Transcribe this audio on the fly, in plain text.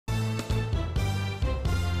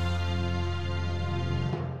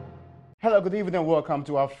Hello, good evening, and welcome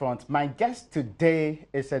to Upfront. My guest today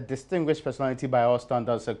is a distinguished personality by all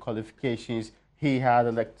standards and qualifications. He had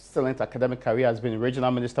an excellent academic career, has been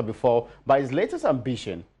regional minister before, but his latest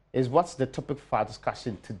ambition is what's the topic for our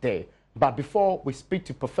discussion today. But before we speak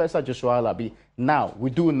to Professor Joshua Alabi, now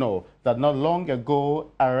we do know that not long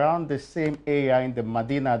ago, around the same area in the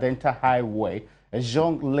Medina Adenta Highway, a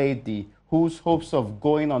young lady whose hopes of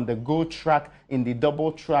going on the GO track in the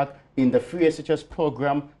double track in the free SHS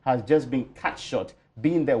program has just been cut short,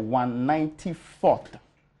 being the 194th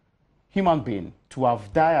human being to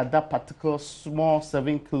have died at that particular small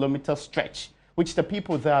 7-kilometer stretch, which the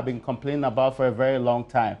people there have been complaining about for a very long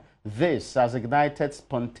time. This has ignited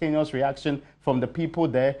spontaneous reaction from the people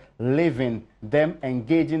there, leaving them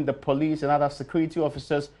engaging the police and other security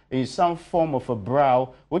officers in some form of a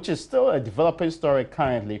brawl, which is still a developing story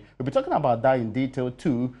currently. We'll be talking about that in detail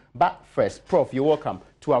too. But first, Prof, you're welcome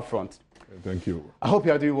to Upfront. Thank you. I hope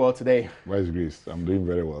you are doing well today. By His grace, I'm doing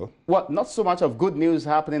very well. Well, not so much of good news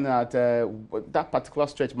happening at that particular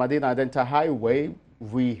stretch, Medina Adenta Highway.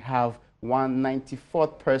 We have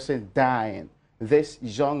 194th person dying. This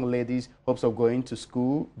young lady's hopes of going to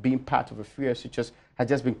school, being part of a free SHS, had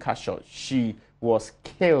just been cut short. She was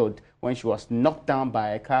killed when she was knocked down by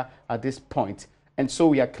a car at this point. And so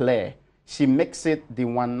we are clear. She makes it the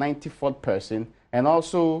 194th person, and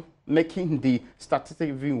also making the statistic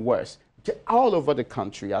even worse. All over the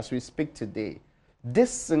country, as we speak today, this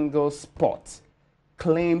single spot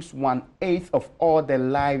claims 1/8 of all the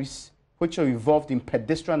lives which are involved in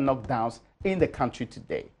pedestrian knockdowns in the country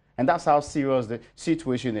today. And that's how serious the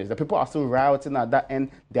situation is. The people are still rioting at that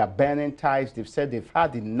end. They are burning ties. They've said they've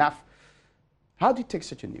had enough. How do you take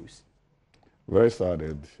such a news? Very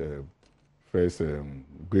sad. First,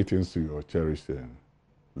 greetings to your cherished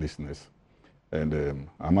listeners. And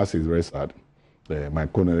I must say it's very sad. My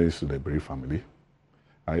condolences to the bereaved family.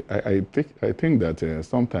 I think that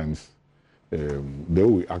sometimes the way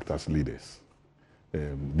we act as leaders,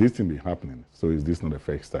 this thing be happening. So is this not the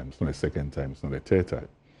first time? It's not the second time. It's not the third time.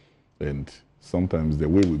 And sometimes the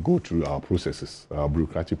way we go through our processes, our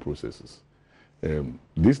bureaucratic processes,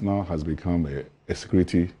 this now has become a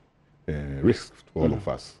security risk to all of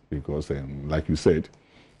us because, like you said,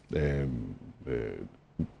 the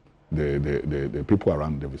people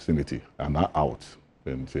around the vicinity are now out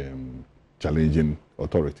and challenging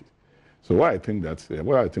authority. So what I think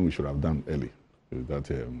we should have done early is that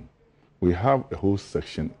we have a whole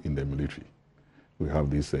section in the military. We have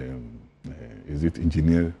this. Is it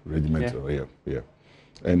engineer regiment? Yeah.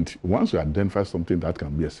 And once we identify something that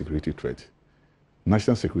can be a security threat,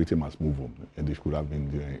 national security must move on, and they could have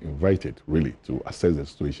been invited really to assess the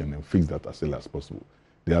situation and fix that as early as possible.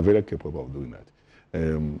 They are very capable of doing that.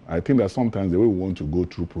 I think that sometimes the way we want to go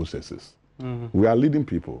through processes, we are leading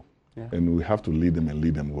people, and we have to lead them and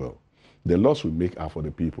lead them well. The laws we make are for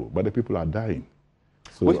the people, but the people are dying.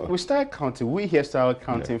 So, we started counting. We here started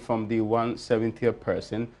counting from the 170th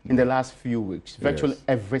person in the last few weeks, virtually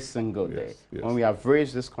every single day. When we have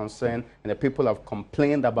raised this concern and the people have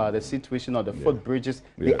complained about the situation of the footbridges,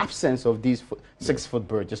 the absence of these 6-foot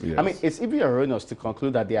bridges. I mean, it's even erroneous to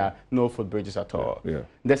conclude that there are no footbridges at all.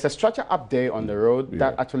 There's a structure up there on the road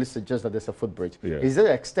that actually suggests that there's a footbridge. Is there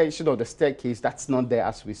an extension of the staircase that's not there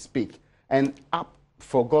as we speak? And up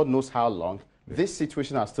for God knows how long, this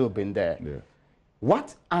situation has still been there.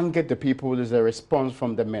 What angered the people is the response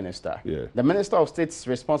from the minister. The Minister of State's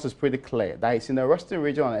response is pretty clear, that he's in the Western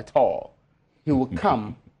region at all. He will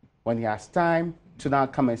come when he has time to now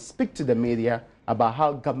come and speak to the media about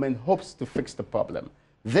how government hopes to fix the problem.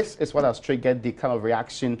 This is what has triggered the kind of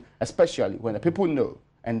reaction, especially when the people know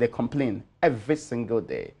and they complain every single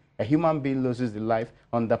day. A human being loses their life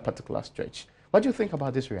on that particular stretch. What do you think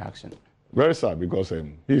about this reaction? Very sad because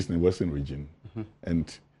he's in the Western region,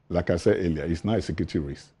 and like I said earlier, it's not a security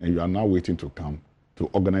risk, and you are now waiting to come to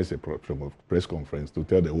organize a press conference to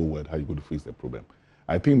tell the whole world how you're going to fix the problem.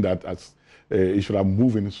 I think that it should have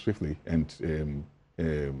moved in swiftly, and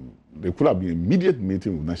there could have been an immediate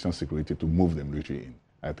meeting with national security to move the military in.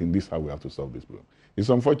 I think this is how we have to solve this problem. It's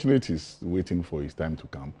unfortunate he's waiting for his time to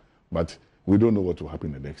come, but we don't know what will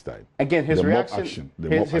happen the next time. Again, his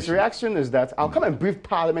reaction is that I'll come and brief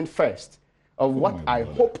Parliament first of what I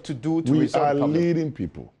hope to do to resolve the problem. We are leading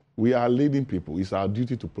people. We are leading people. It's our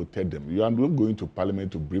duty to protect them. You are not going to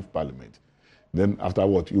Parliament to brief Parliament. Then after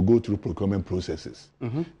what? You go through procurement processes.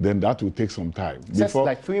 Then that will take some time. Just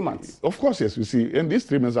like 3 months. Of course, yes. You see, in these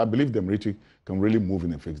 3 months, I believe the military can really move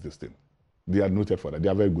in and fix this thing. They are noted for that. They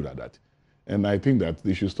are very good at that. And I think that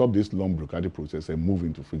they should stop this long bureaucratic process and move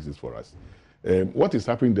in to fix this for us. What is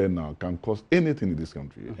happening there now can cause anything in this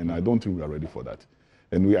country, and I don't think we are ready for that.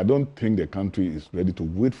 And I don't think the country is ready to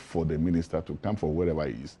wait for the minister to come from wherever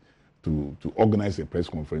he is to organize a press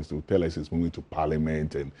conference to tell us it's moving to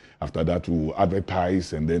parliament, and after that to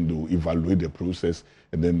advertise, and then to evaluate the process,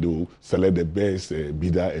 and then to select the best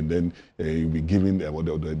bidder, and then you'll be given the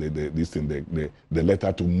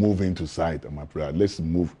letter to move into site. Let's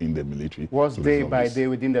move in the military. What's day by day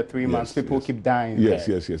within the 3 months? People keep dying. Yes.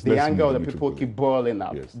 The anger of the people keep boiling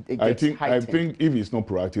up. Yes. I think if it's not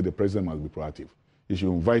proactive, the president must be proactive. He should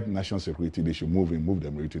invite national security. They should move the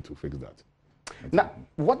military to fix that. Now,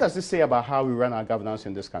 what does this say about how we run our governance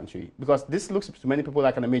in this country? Because this looks to many people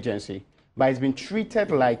like an emergency, but it's been treated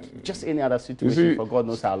like just any other situation for God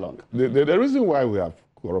knows how long. The reason why we have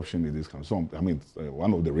corruption in this country,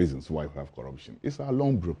 one of the reasons why we have corruption is our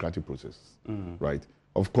long bureaucratic process, right?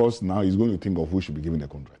 Of course, now he's going to think of who should be given the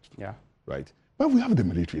contract, right? But we have the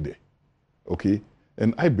military there, okay?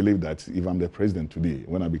 And I believe that if I'm the president today,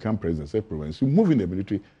 when I become president, say, Province, you move in the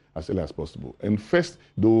military as early as possible. And first,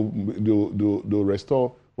 they'll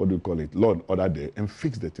restore, what do you call it, law and order there, and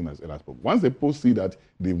fix the thing as early as possible. Once the people see that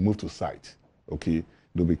they move to site, okay,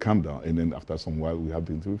 they'll be calm down, and then after some while, we have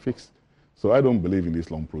things to be fixed. So I don't believe in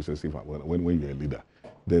this long process when you're a leader.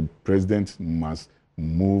 The president must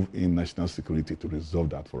move in national security to resolve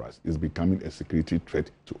that for us. It's becoming a security threat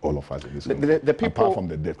to all of us in this country, the people, apart from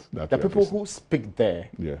the death. The people who speak there,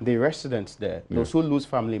 the residents there, those who lose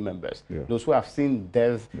family members, those who have seen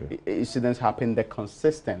death incidents happen there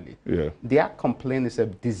consistently, their complaint is a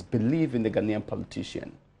disbelief in the Ghanaian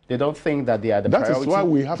politician. They don't think that they are the priority. That is why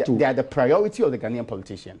we have to... They are the priority of the Ghanaian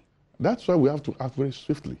politician. That's why we have to act very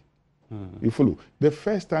swiftly. You follow? The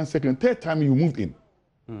first time, second, third time you moved in.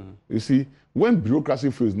 You see, when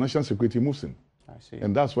bureaucracy fails, national security moves in. I see.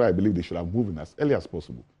 And that's why I believe they should have moved in as early as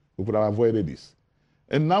possible. We could have avoided this.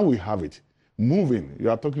 And now we have it. Moving, you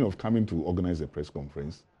are talking of coming to organize a press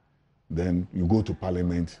conference, then you go to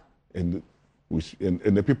parliament, and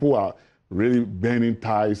the people are really burning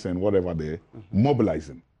ties and whatever they're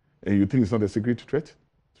mobilizing. And you think it's not a security threat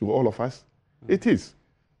to all of us? It is.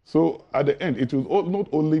 So at the end, it will not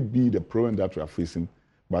only be the problem that we are facing,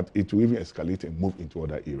 but it will even escalate and move into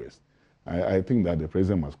other areas. I think that the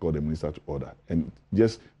president must call the minister to order and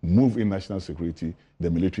just move in national security,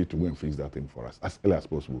 the military, to go and fix that thing for us as early as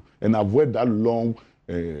possible, and avoid that long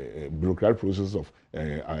bureaucratic process of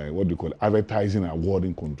advertising and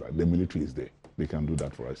awarding contract. The military is there. They can do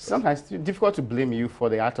that for us. Sometimes it's difficult to blame you for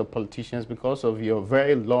the act of politicians because of your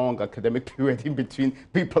very long academic period in between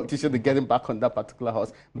being politicians and getting back on that particular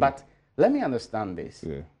horse. But let me understand this.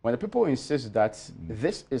 When the people insist that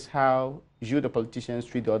this is how you, the politicians,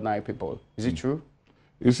 treat the ordinary people, is it true?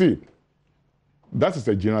 You see, that is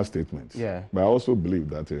a general statement. But I also believe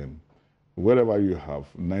that wherever you have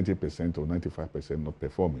 90% or 95% not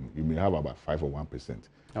performing, you may have about 5 or 1%.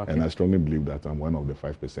 And I strongly believe that I'm one of the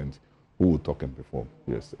 5% who will talk and perform.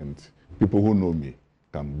 Yes, and people who know me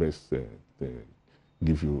can best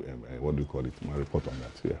give you, my report on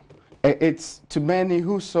that. It's to many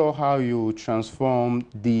who saw how you transformed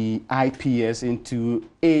the IPS into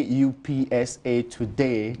AUPSA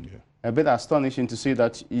today. A bit astonishing to see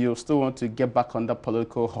that you still want to get back on the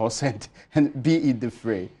political horse and be in the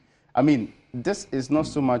fray. I mean, this is not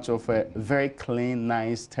so much of a very clean,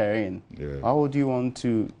 nice terrain. How would you want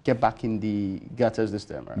to get back in the gutters this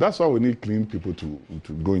time? Right? That's why we need clean people to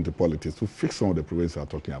go into politics, to fix some of the problems we are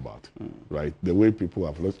talking about, right? The way people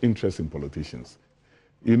have lost interest in politicians.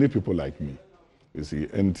 You need people like me, you see.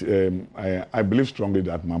 And I believe strongly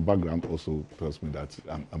that my background also tells me that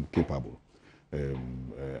I'm capable.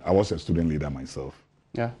 I was a student leader myself.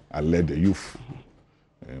 I led the youth.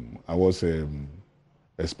 I was a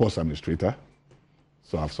sports administrator,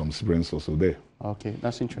 so I have some experience also there. Okay,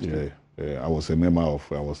 that's interesting. I was a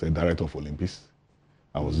director of Olympics.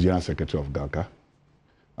 I was general secretary of GALCA.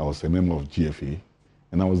 I was a member of GFA,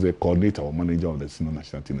 and I was the coordinator or manager of the senior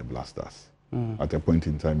national team, the Blasters, at a point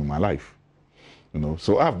in time in my life. You know,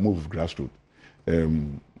 so I've moved grassroots.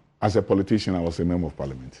 As a politician, I was a member of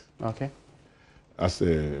parliament. As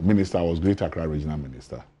a minister, I was Greater Accra Regional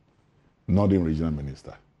Minister, Northern Regional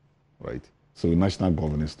Minister, right? So national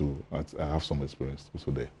governance too, I have some experience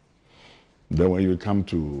also there. Then when you come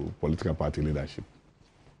to political party leadership,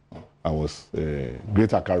 I was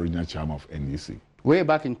Greater Accra Regional Chairman of NDC. Way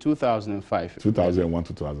back in 2005. 2001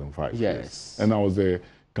 to 2005. Yes. And I was the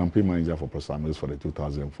campaign manager for Prof for the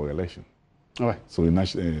 2004 election. So in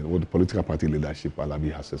with the political party leadership,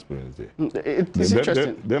 Alabi has experience there. It's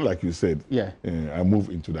interesting. Then, like you said, I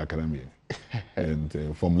moved into the academia.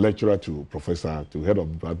 And from lecturer to professor to head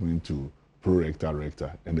of department to pro-rector,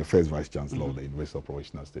 rector, and the first vice chancellor of the University of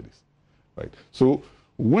Professional Studies. Right. So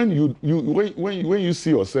when you see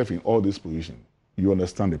yourself in all these positions, you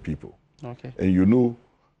understand the people. Okay. And you know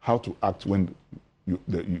how to act when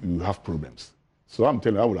you have problems. So I'm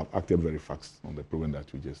telling you, I would have acted very fast on the problem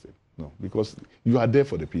that you just said. No, because you are there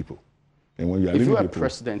for the people. And when you are if you were people,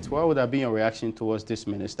 president, what would have been your reaction towards this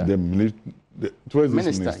minister? Towards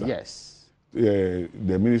minister, this minister, yes.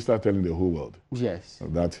 The minister telling the whole world, yes,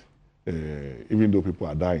 that even though people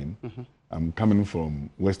are dying, I'm coming from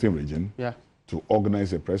Western region, yeah, to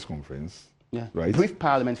organize a press conference. Yeah. Right? Brief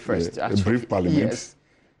parliament first. A brief parliament. Yes.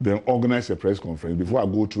 Then organize a press conference before I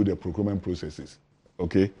go through the procurement processes.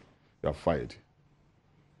 Okay? You are fired.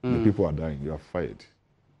 The people are dying. You are fired.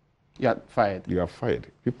 You are fired. You are fired.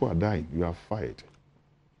 People are dying. You are fired.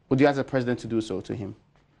 Would you ask the president to do so to him?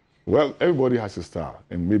 Well, everybody has a style,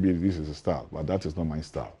 and maybe this is a style, but that is not my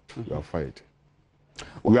style. You are fired.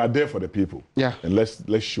 We are there for the people. Yeah. And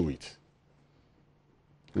let's show it.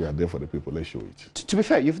 We are there for the people. Let's show it. To be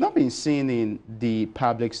fair, you've not been seen in the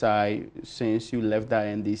public eye since you left that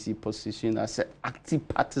NDC position as an active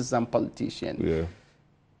partisan politician. Yeah.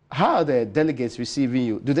 How are the delegates receiving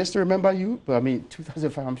you? Do they still remember you? I mean,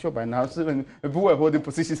 2005, I'm sure by now, people who were holding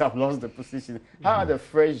positions have lost the position. How are the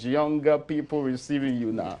fresh, younger people receiving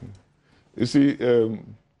you now? You see,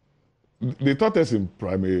 they taught us in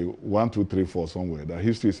primary 1, 2, 3, 4 somewhere that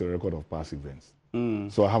history is a record of past events.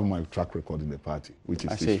 So I have my track record in the party, which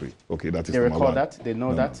is history. Okay, that is they number record one. that? They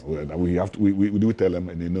know that? No, we have to. We do tell them,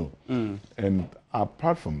 and they know. And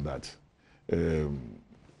apart from that,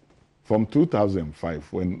 from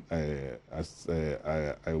 2005, when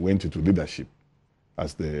I went into leadership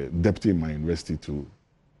as the deputy in my university to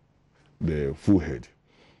the full head,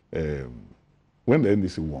 when the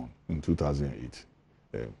NDC won in 2008,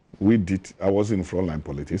 I was in frontline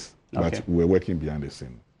politics, but we were working behind the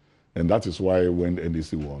scene. And that is why when the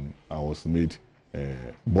NDC won, I was made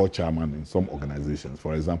board chairman in some organizations.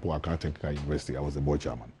 For example, Accra Technical University, I was the board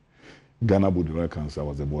chairman. Ghana Board Council, I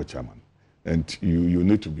was the board chairman. And you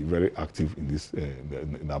need to be very active in this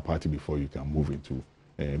in our party before you can move into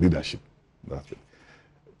leadership. That's it.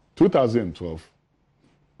 2012,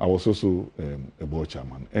 I was also a board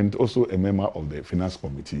chairman and also a member of the finance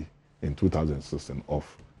committee in 2016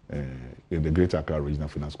 of in the Greater Accra Regional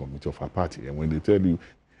Finance Committee of our party. And when they tell you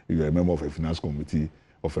you're a member of a finance committee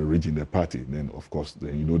of a region, the party, then of course,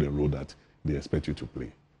 then you know the role that they expect you to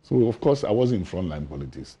play. So of course, I was in frontline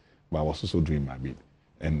politics, but I was also doing my bit.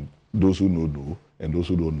 And those who know, and those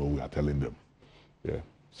who don't know, we are telling them. Yeah.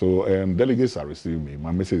 So delegates are receiving me.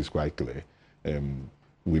 My message is quite clear.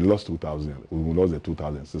 We lost the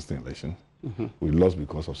 2016 election. We lost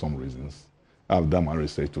because of some reasons. I've done my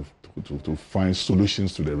research to find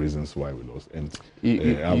solutions to the reasons why we lost. And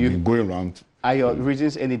I've been going around. Are your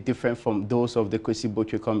reasons any different from those of the Kwesi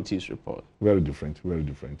Botwe Committee's report? Very different, very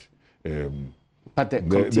different. But the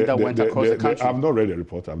committee that went across the country? I've not read the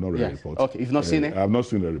report. I've not read the report. Okay, you've not seen it? I've not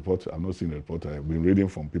seen the report. I've not seen the report. I've been reading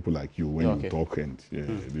from people like you when you talk and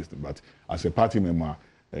this. But as a party member,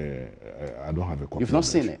 I don't have a copy. You've not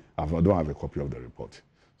seen it? I don't have a copy of the report.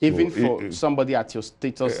 Even for somebody at your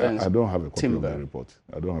status and I don't have a copy of the report.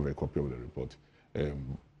 I don't have a copy of the report.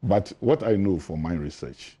 But what I know from my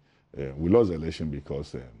research, we lost the election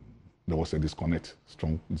because there was a disconnect,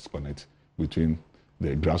 strong disconnect between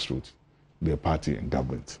the grassroots, the party, and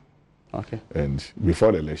government. Okay. And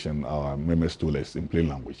before the election, our members told us in plain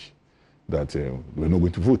language that we're not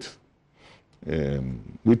going to vote.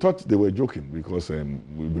 We thought they were joking because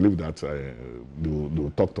we believe that they'll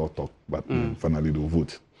talk, but finally they'll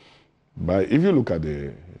vote. But if you look at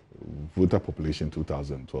the voter population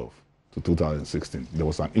 2012 to 2016, there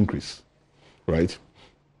was an increase, right?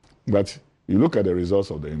 But you look at the results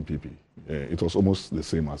of the MPP, it was almost the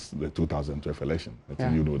same as the 2012 election. I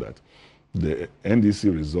think you know that. The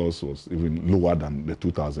NDC results was even lower than the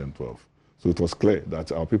 2012. So it was clear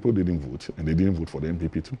that our people didn't vote, and they didn't vote for the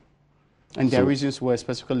MPP too. And their reasons were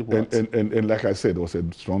specifically what? And like I said, there was a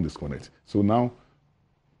strong disconnect. So now,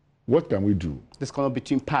 what can we do? Disconnect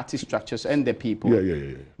between party structures and the people.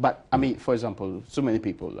 Yeah. But, I mean, for example, so many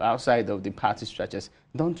people outside of the party structures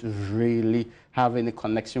don't really have any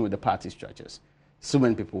connection with the party structures. So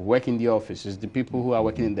many people work in the offices, the people who are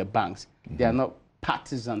working in the banks, they are not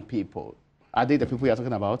partisan people. Are they the people you're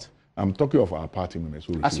talking about? I'm talking of our party members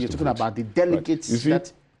who As you're talking about the delegates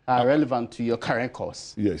that are relevant to your current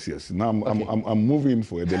cause. Yes. Now I'm moving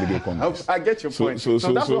for a delegate congress. I get your point. So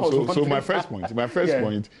my first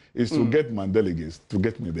point is to get my delegates to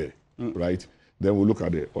get me there, right? Then we'll look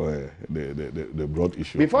at the broad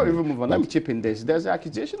issue. Before we even move on, let me chip in this. There's an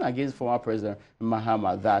accusation against former President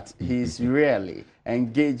Mahama that he's really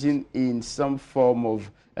engaging in some form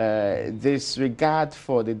of disregard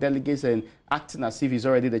for the delegates and acting as if he's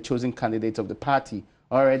already the chosen candidate of the party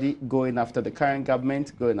already going after the current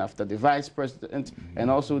government, going after the vice president,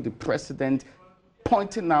 and also the president,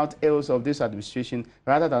 pointing out ills of this administration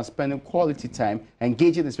rather than spending quality time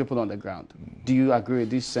engaging these people on the ground. Do you agree with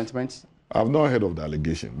these sentiments? I've not heard of the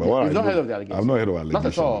allegation. But what You've not heard of the allegation? I've not heard of allegation.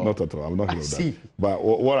 Not at all? Not at all. I've not heard of see. that. But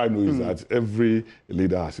what I know is that every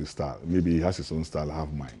leader has his style. Maybe he has his own style, I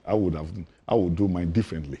have mine. I would do mine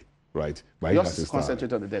differently, right? But Yours is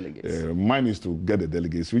concentrate on the delegates. Mine is to get the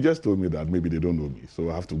delegates. You just told me that maybe they don't know me. So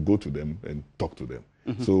I have to go to them and talk to them.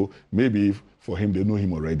 So maybe for him, they know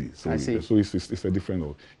him already. So, I see. So it's a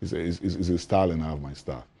different, it's a style and I have my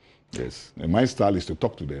style. Yes. And my style is to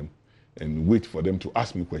talk to them and wait for them to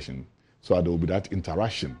ask me questions. So there will be that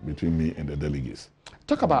interaction between me and the delegates.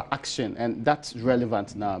 Talk about action, and that's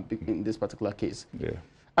relevant now in this particular case. Yeah.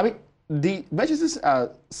 I mean, the messages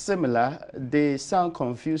are similar. They sound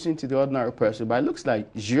confusing to the ordinary person, but it looks like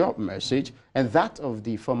your message and that of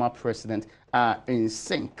the former president are in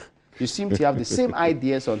sync. You seem to have the same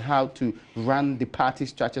ideas on how to run the party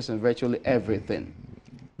structures and virtually everything.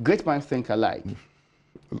 Great minds think alike,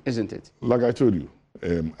 isn't it? Like I told you,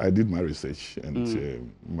 I did my research, and the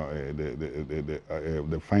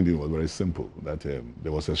finding was very simple, that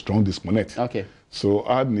there was a strong disconnect. Okay. So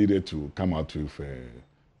I needed to come out with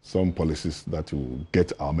some policies that will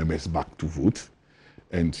get our members back to vote.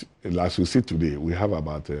 And as we see today, we have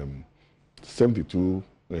about 72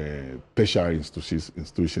 tertiary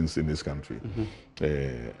institutions in this country.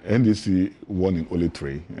 NDC won in only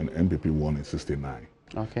 3, and NPP won in 69.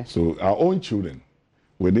 Okay. So our own children,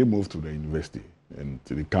 when they move to the university and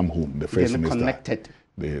they come home, the first semester, connected.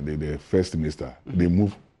 The first semester, they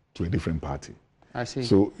move to a different party. I see.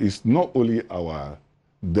 So it's not only our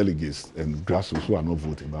delegates and grassroots who are not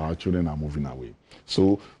voting, but our children are moving away.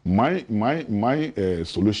 So my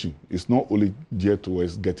solution is not only geared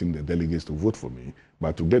towards getting the delegates to vote for me,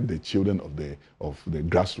 but to get the children of the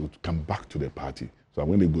grassroots to come back to the party. So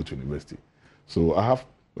when they go to university, so I have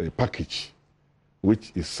a package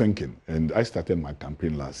which is sinking, and I started my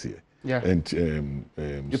campaign last year. Yeah. And you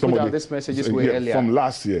put out this messages way earlier. From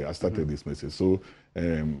last year, I started this message. So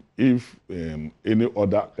if any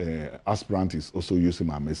other aspirant is also using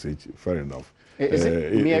my message, fair enough. Is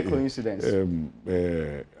it mere coincidence?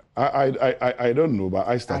 I don't know, but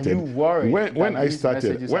I started. Are you worried when I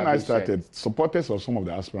started, supporters of some of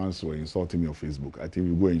the aspirants were insulting me on Facebook. I think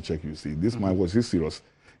you go and check, you see. This man was he serious?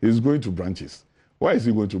 He's going to branches. Why is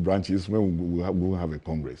he going to branches when we will have a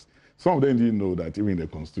congress? Some of them didn't know that even in the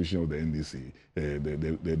constitution of the NDC,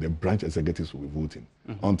 the branch executives will be voting.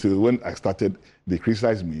 Until when I started, they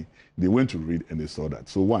criticized me. They went to read and they saw that.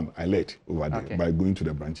 So one, I led over there by going to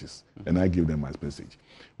the branches, and I gave them my message.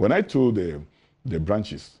 When I told the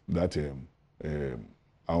branches that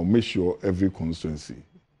I'll make sure every constituency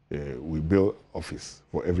we build office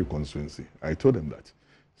for every constituency, I told them that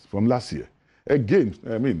from last year. Again,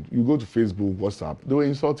 I mean, you go to Facebook, WhatsApp, they were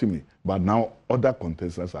insulting me. But now other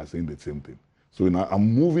contestants are saying the same thing. So now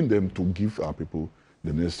I'm moving them to give our people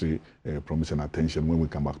the necessary promise and attention when we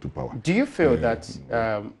come back to power. Do you feel that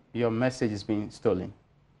your message is being stolen?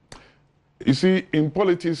 You see, in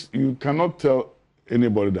politics, you cannot tell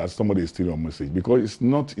anybody that somebody is stealing your message, because it's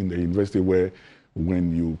not in the university where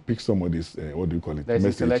when you pick somebody's, what do you call it? There's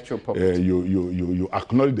message, intellectual property. You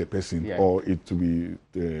acknowledge the person, or it to be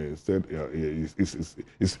said,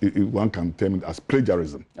 one can term it as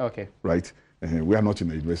plagiarism. Okay. Right? We are not in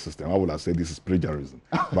the university system. I would have said this is plagiarism.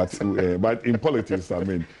 But in politics, I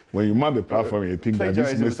mean, when you mount the platform, you think that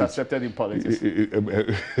this message is accepted in politics.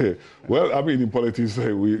 Well, I mean, in politics,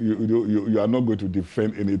 you are not going to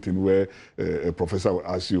defend anything where a professor will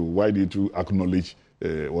ask you, why did you acknowledge,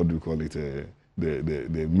 what do you call it,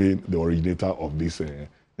 the originator of this,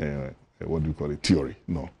 what do you call it, theory?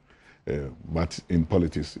 No. But in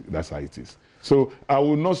politics, that's how it is. So I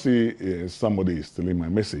will not say somebody is stealing my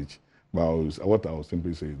message, but what I will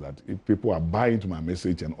simply say is that if people are buying into my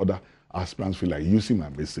message and other aspirants feel like using my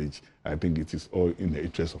message, I think it is all in the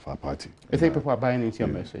interest of our party. You think people are buying into your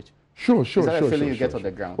message? Sure. Is that a feeling you get on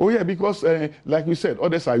the ground? Oh, yeah, because like we said,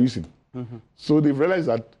 others are using. So they've realized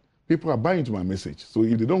that people are buying into my message. So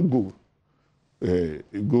if they don't go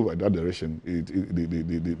by that direction,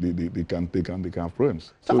 they can have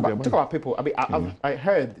problems. Talk about people. I mean, I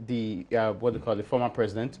heard the what they call the former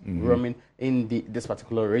president roaming in this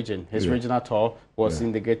particular region. His regional tour was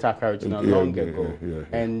in the Greater Accra region long ago,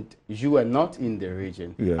 and you were not in the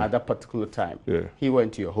region at that particular time. He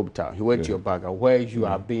went to your hometown. He went to your background, where you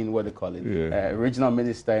have been, what they call it, regional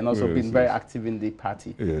minister, and also been very active in the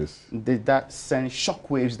party. Did that send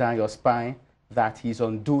shockwaves down your spine, that he's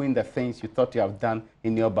undoing the things you thought you have done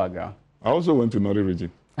in your background? I also went to Northern region.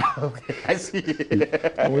 Okay, I see.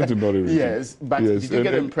 I went to Northern region. Yes, but Yes, did you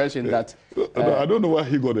get the impression that... I don't know why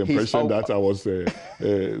he got the impression all- that I was,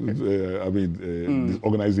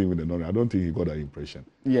 organizing with the Northern. I don't think he got that impression.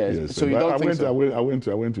 Yes, so you don't think so? I went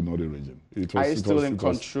to Northern region. Are you still in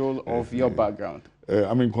control of your background?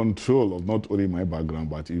 I'm in control of not only my background,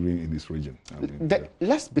 but even in this region.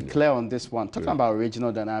 Let's be clear on this one. Talking about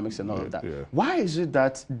regional dynamics and all of that. Why is it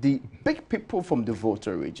that the big people from the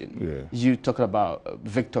Volta region, you talk about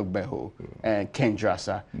Victor Beho and Ken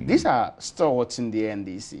Drassa, these are stalwarts in the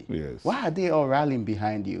NDC. Yes. Why are they all rallying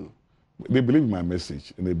behind you? They believe in my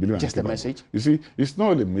message. And they believe just the message? You see, it's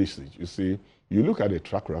not the message. You see, you look at the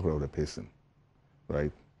track record of the person,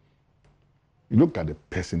 right? You look at the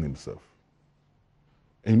person himself.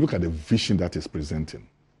 And look at the vision that is presenting.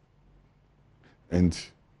 And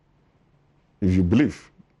if you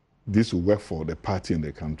believe this will work for the party and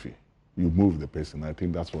the country, you move the person. I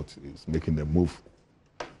think that's what is making them move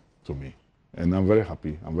to me. And I'm very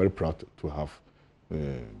happy. I'm very proud to have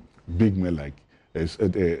big men like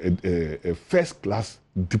a first-class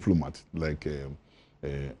diplomat like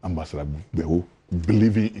Ambassador Beho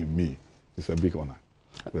believing in me. It's a big honor.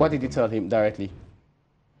 What did you tell him directly?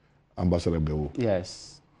 Ambassador Beho. Yes.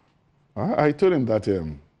 I told him that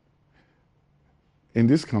in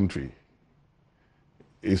this country,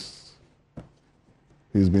 he's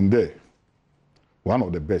been there, one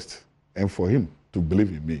of the best. And for him to believe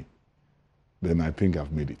in me, then I think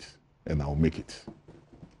I've made it, and I'll make it.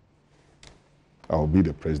 I'll be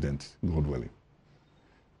the president, God willing.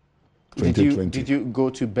 Did you go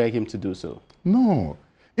to beg him to do so? No.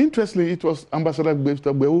 Interestingly, it was Ambassador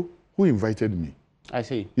Beho who invited me. I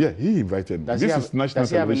see. Yeah, he invited me. Does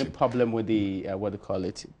he have any problem with the, what do you call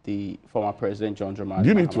it, the former president, John Dramani? Do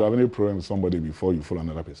you need to have any problem with somebody before you follow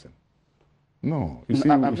another person? No. You see,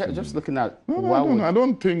 I'm just looking at... I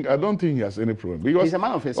don't think he has any problem. Because he's a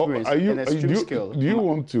man of experience and extreme skill. Do you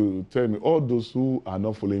want to tell me all those who are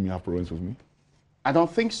not following me have problems with me? I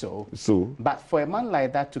don't think so. But for a man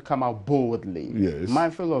like that to come out boldly,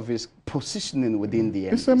 mindful of his positioning within the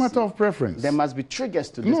NDC, it's a matter of preference. There must be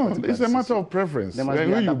triggers to this. No, it's a matter of preference. There must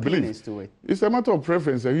be underpinnings to it. It's a matter of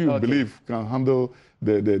preference, and you believe can handle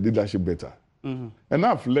the leadership better. And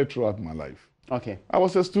I've led throughout my life. Okay. I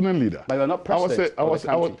was a student leader. But you're not president.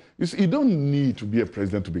 You see, you don't need to be a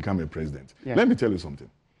president to become a president. Yeah. Let me tell you something.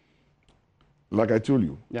 Like I told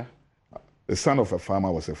you, the son of a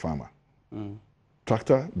farmer was a farmer.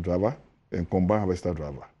 Tractor driver and combined harvester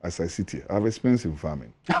driver. As I sit here, I have experience in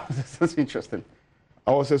farming. That's interesting.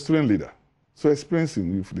 I was a student leader, so experience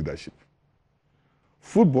in youth leadership.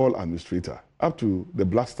 Football administrator, up to the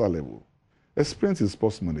Black Star level. Experience in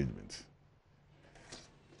sports management.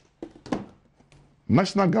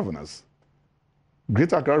 National governors,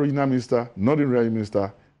 Greater Accra Regional Minister, Northern Regional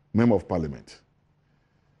Minister, Member of Parliament.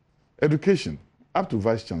 Education, up to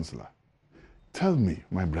Vice Chancellor. Tell me,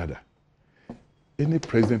 my brother, any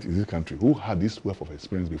president in this country who had this wealth of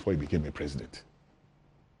experience before he became a president?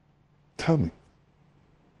 Tell me.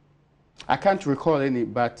 I can't recall any,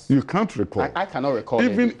 but... You can't recall. I cannot recall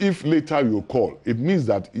Even if later you call, it means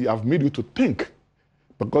that he have made you to think.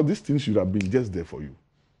 Because these things should have been just there for you.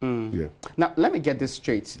 Yeah. Now, let me get this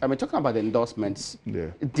straight. I mean, talking about the endorsements,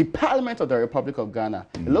 the Parliament of the Republic of Ghana,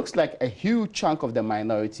 it looks like a huge chunk of the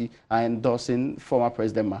minority are endorsing former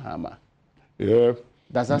President Mahama. Yeah.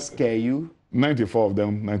 Does that scare you? 94 of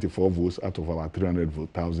them, 94 votes out of about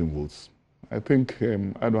 300,000 votes. I think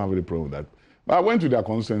I don't have any problem with that. But I went to their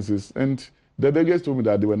consensus, and the delegates told me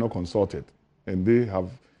that they were not consulted, and they have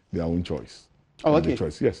their own choice. Oh, okay.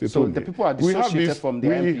 Choice. Yes, so the people are dissociated from the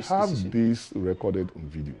MP's We have decision. this recorded on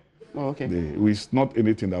video. Oh, okay. It's not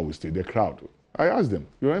anything that will stay. The crowd. I asked them,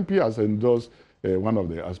 your MP has endorsed one of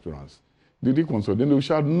the aspirants. Did he consult? Then they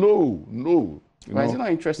shout, no. Well, is it not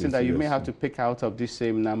interesting that you may have to pick out of this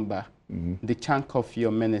same number the chunk of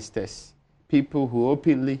your ministers, people who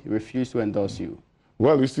openly refuse to endorse you?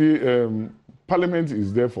 Well, you see, Parliament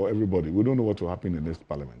is there for everybody. We don't know what will happen in the next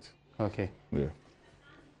Parliament. Okay. Yeah.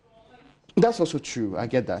 That's also true. I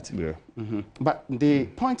get that. Yeah. But the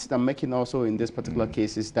point that I'm making also in this particular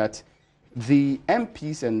case is that the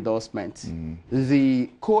MP's endorsement, the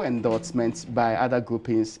co-endorsements by other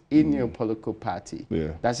groupings in your political party,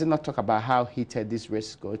 does it not talk about how heated this race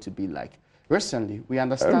is going to be like? Recently, we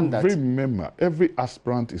understand that... Every member, every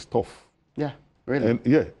aspirant is tough. Yeah, really?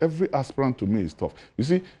 And every aspirant to me is tough. You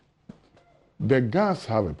see, the Ghanaians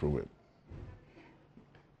have a problem.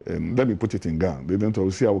 Let me put it in Ghana. They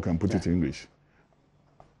don't see how we can put it in English.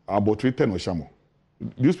 Abotriten Oshamo.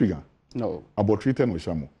 Do you speak Ghana? No. Abotriten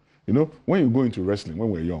Oshamo. You know, when you go into wrestling, when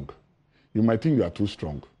we're young, you might think you are too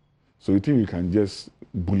strong. So you think you can just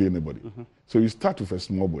bully anybody. So you start with a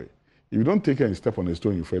small boy. If you don't take care and step on a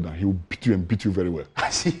stone, you fall down, he will beat you and beat you very well. I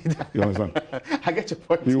see that. You understand? I get your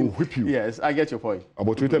point. He will whip you. Yes, I get your point.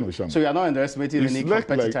 About Moshamo. So you are not underestimating any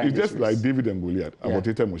competitor. It's just like David and Goliath, about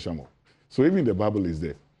Moshamo. So even the Bible is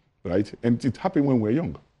there, right? And it happened when we're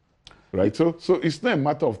young, right? So it's not a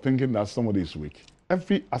matter of thinking that somebody is weak.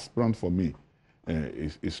 Every aspirant for me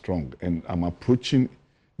is strong, and I'm approaching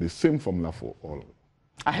the same formula for all of them.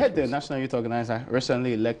 I heard the National Youth Organizer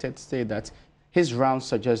recently elected say that his round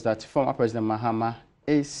suggests that former President Mahama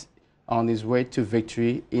is on his way to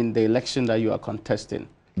victory in the election that you are contesting.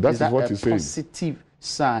 That's what he's saying. Is that a positive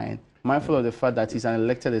sign, mindful of the fact that he's an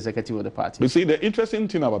elected executive of the party? You see, the interesting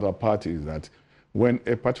thing about our party is that when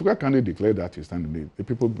a particular candidate declares that he's standing, the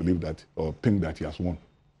people believe that or think that he has won.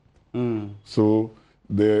 So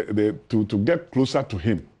to get closer to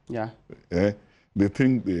him, they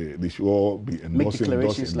think they should all be endorsing. Make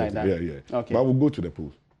declarations like that. Yeah. Okay. But we'll go to the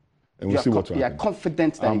polls. And we'll see what will happen. You are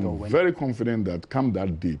confident that you will win? I'm very confident that come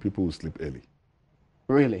that day, people will sleep early.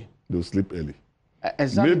 Really? They'll sleep early.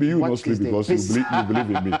 Exactly. Maybe you will not sleep because you believe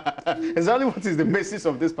in me. Exactly what is the basis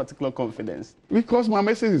of this particular confidence? Because my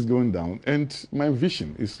message is going down and my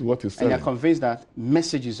vision is what is selling. And you're convinced that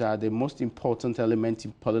messages are the most important element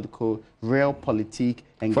in real politic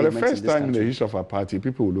engagement. For the first time in the history of our party,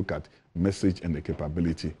 people will look at message and the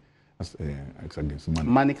capability as against money.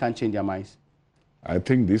 Money can change their minds. I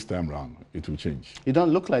think this time round, it will change. You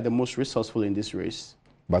don't look like the most resourceful in this race.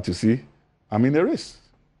 But you see, I'm in a race.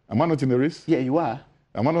 Am I not in a race? Yeah, you are.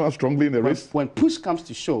 Am I not strongly in the race? When push comes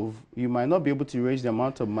to shove, you might not be able to raise the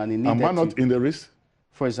amount of money needed. Am I not in the race?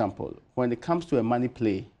 For example, when it comes to a money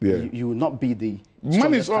play, you will not be the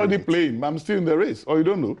money is already playing, but I'm still in the race. Or you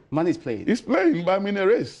don't know? Money is playing. It's playing, but I'm in a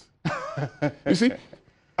race. You see,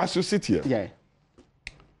 as you sit here,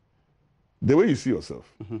 the way you see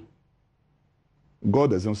yourself,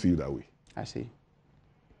 God doesn't see you that way. I see.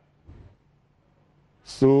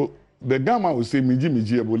 So the Gamma will say,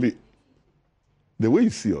 Miji Ebole. The way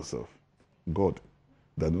you see yourself, God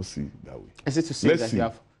doesn't see you that way. Is it to say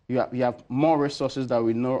that you have more resources that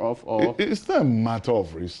we know of? Or it's not a matter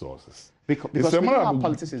of resources. Because we know how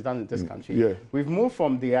politics is done in this country. Yeah. We've moved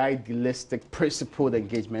from the idealistic, principled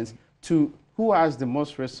engagements to who has the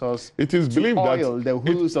most resource it is believed oil, that the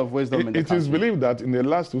wheels of wisdom in the country. It is believed that in the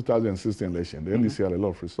last 2016 election, the NDC had a lot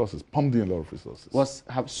of resources, pumped in a lot of resources.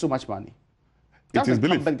 Have so much money. It is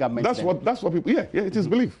believed. That's what people, it is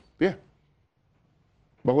believed. Yeah.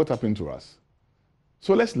 But what happened to us?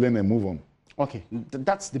 So let's learn and move on. Okay,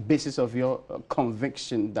 that's the basis of your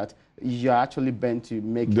conviction that you're actually bent to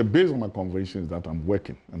make. The base of my conviction is that I'm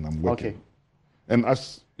working, and I'm working. Okay. And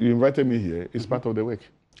as you invited me here, it's part of the work.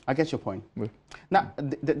 I get your point. Yeah. Now,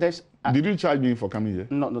 there's... Did you charge me for coming here?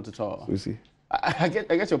 Not at all. So you see? I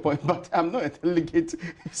get your point, but I'm not a delegate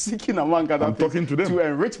seeking among other I'm talking to them. To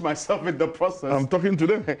enrich myself in the process. I'm talking to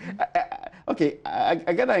them. Okay, I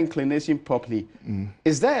get that inclination properly.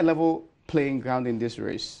 Is there a level playing ground in this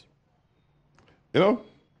race? You know,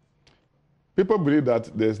 people believe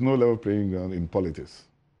that there's no level playing ground in politics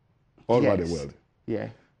all over the world. Yeah.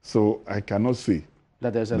 So I cannot say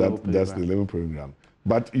that there's a level playing that's ground. the level playing ground.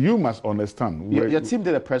 But you must understand. Your team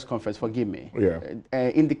did a press conference, forgive me,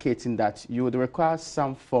 indicating that you would require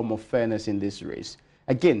some form of fairness in this race.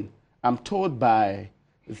 Again, I'm told by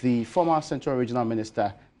the former Central Regional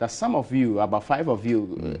Minister that some of you, about 5 of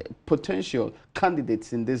you, potential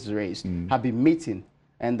candidates in this race, have been meeting,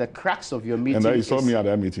 and the cracks of your meeting. And that he saw me at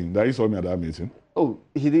that meeting. Oh,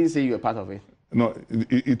 he didn't say you were part of it. No,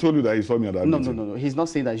 he told you that he saw me at that meeting. No. He's not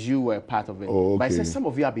saying that you were part of it. Oh, okay. But he says some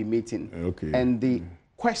of you have been meeting. Okay. And the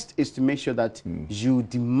quest is to make sure that you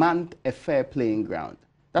demand a fair playing ground.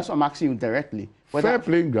 That's what I'm asking you directly. Fair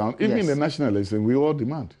playing ground, even in the national election, we all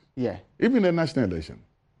demand. Yeah. Even in the national election.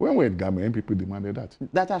 When we're at Ghana, people demanded that.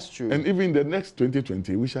 That's true. And even the next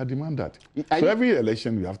 2020, we shall demand that. So every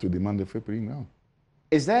election, we have to demand a fair playing ground.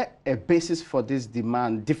 Is there a basis for this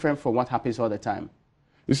demand different from what happens all the time?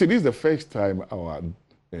 You see, this is the first time our,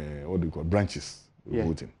 branches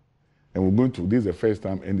voting. And we're going to, this is the first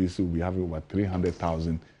time NDC will be having over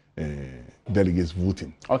 300,000 delegates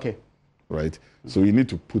voting. Okay. Right? So you need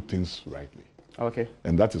to put things rightly. Okay.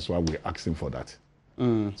 And that is why we're asking for that.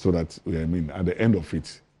 So that, at the end of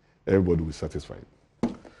it, everybody will be satisfied.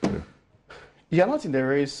 Yeah. You're not in the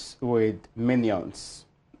race with minions.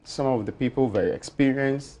 Some of the people very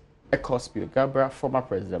experienced, Ekospi Gabra, former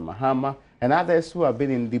President Mahama, and others who have been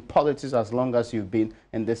in the politics as long as you've been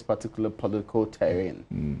in this particular political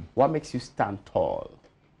terrain. What makes you stand tall?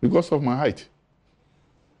 Because of my height.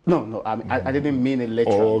 No, I didn't mean it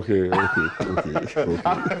literally. Oh, okay.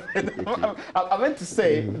 I meant to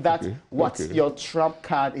say that what's okay. your trump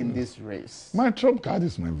card in this race? My trump card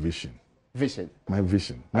is my vision. Vision. My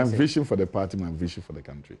vision. My vision for the party, my vision for the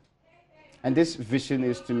country. And this vision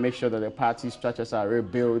is to make sure that the party structures are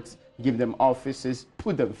rebuilt, give them offices,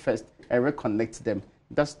 put them first, and reconnect them.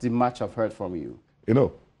 That's the much I've heard from you. You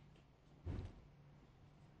know,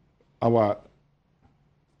 our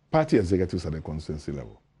party executives at the constituency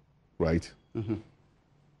level, right, do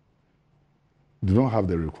not have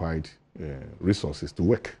the required resources to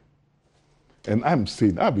work. And I've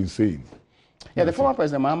been saying. Yeah, the former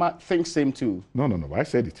President Mahama thinks same too. No. I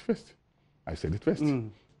said it first.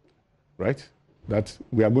 Right? That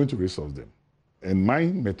we are going to resource them. And my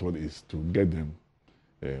method is to get them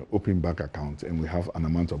open bank accounts, and we have an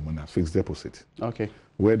amount of money, a fixed deposit. Okay.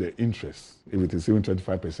 Where the interest, if it is even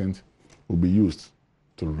 25%, will be used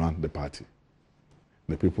to run the party.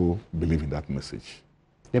 The people believe in that message.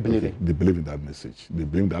 They believe it? They believe in that message. They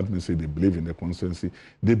believe in that message. They believe in the constituency.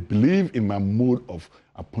 They believe in my mode of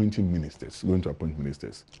appointing ministers, going to appoint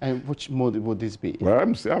ministers. And which mode would this be? Well,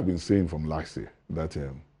 I've been saying from last year that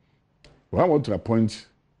when I want to appoint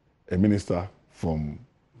a minister from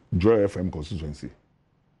Joy FM constituency,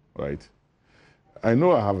 right? I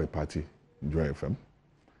know I have a party, Joy FM,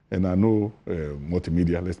 and I know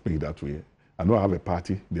multimedia, let's make it that way. I know I have a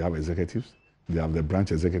party, they have executives, they have the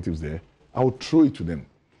branch executives there. I'll throw it to them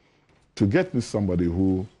to get me somebody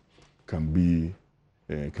who can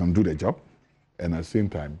do the job, and at the same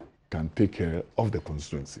time can take care of the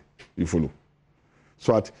constituency. You follow?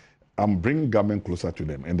 So I'm bringing government closer to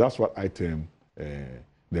them, and that's what I term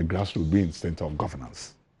the grassroots being center of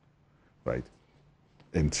governance, right?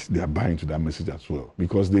 And they are buying to that message as well,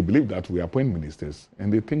 because they believe that we appoint ministers,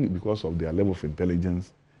 and they think because of their level of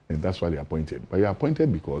intelligence, and that's why they are appointed. But you're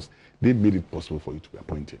appointed because they made it possible for you to be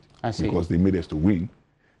appointed. I see. Because they made us to win,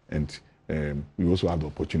 and we also have the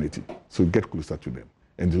opportunity. So get closer to them.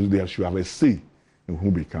 And they should have a say in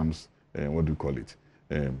who becomes, a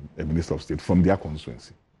minister of state from their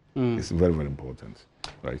constituency. It's very, very important,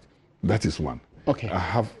 right? That is one. Okay. I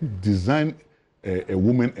have designed a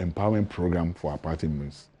women empowerment program for our party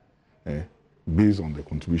members based on the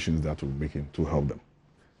contributions that we're making to help them.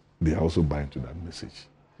 They are also buying to that message,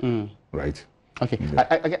 right? Okay, yeah.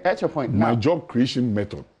 I get your point. My job creation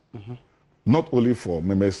method, not only for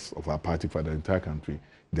members of our party, for the entire country,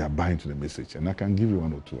 they are buying to the message. And I can give you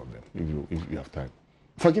one or two of them if you have time.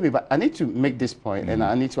 Forgive me, but I need to make this point, and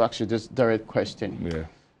I need to ask you this direct question. Yeah.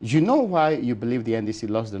 You know why you believe the NDC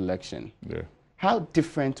lost the election? Yeah. How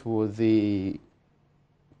different will the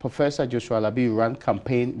Professor Joshua Alabi run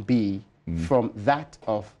campaign be from that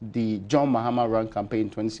of the John Mahama run campaign in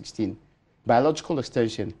 2016? By logical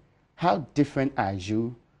extension, how different are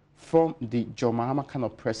you from the John Mahama kind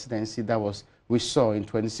of presidency that we saw in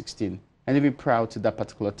 2016, and even prior to that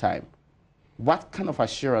particular time? What kind of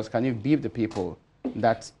assurance can you give the people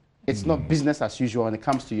that it's not business as usual when it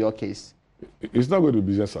comes to your case? It's not going to be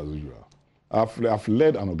business as usual. I've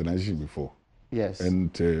led an organization before. Yes.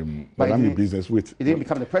 And but I'm in business with. You didn't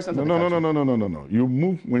become the president of the country. No. You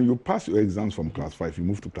move, when you pass your exams from class 5, you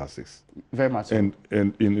move to class 6. Very much so.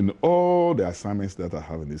 And in all the assignments that I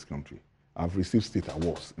have in this country, I've received state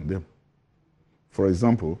awards in them. For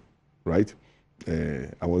example, right,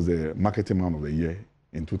 I was the marketing man of the year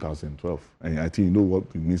in 2012. And I think you know what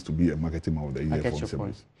it means to be a marketing man of the year. I get your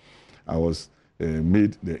point. I was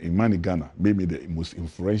made Imani Ghana made me the most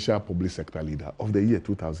influential public sector leader of the year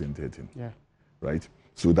 2013. Yeah. Right?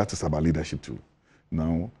 So that is about leadership too.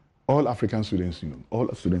 Now, all African Students Union,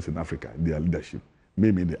 all students in Africa, their leadership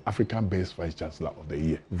made me the African Best Vice Chancellor of the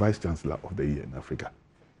Year, Vice Chancellor of the Year in Africa.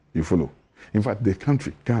 You follow? In fact, the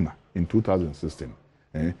country, Ghana, in 2016,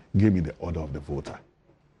 gave me the Order of the Voter.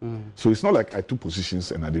 So it's not like I took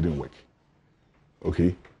positions and I didn't work.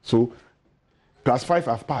 Okay? So, class 5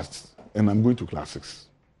 I've passed, and I'm going to class 6.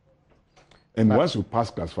 And but once you pass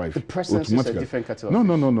class 5, the presidency is a different category.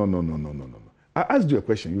 No. I asked you a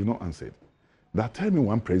question, you've not answered. Now tell me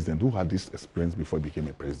one president who had this experience before he became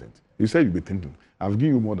a president. You said you'd be thinking. I've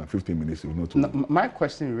given you more than 15 minutes. You've not told me. My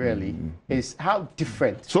question really is how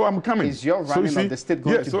different so I'm coming. Is your running of the state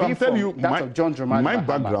going to be I'm telling you, that of John Dramani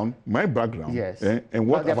my background, yes. And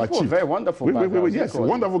what I've achieved. Very wonderful backgrounds. Yes,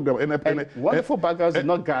 wonderful background. And wonderful backgrounds do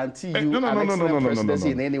not guarantee you an excellent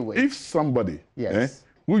presidency in any way. If somebody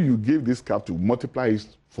who you gave this cap to multiply it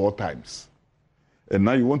 4 times, and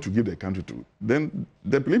now you want to give the country to, then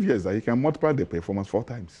the belief here is that you can multiply the performance 4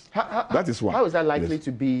 times. That is one. How is that likely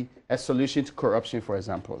to be a solution to corruption, for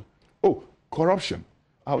example? Oh, corruption.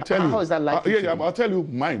 I'll tell you. How is that likely to be? I'll tell you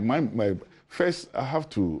my first, I have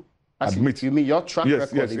to admit. You mean your track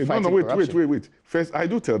record in fighting corruption? Wait. First, I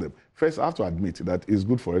do tell them. First, I have to admit that it's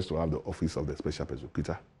good for us to have the office of the special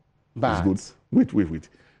prosecutor. But it's good. Wait.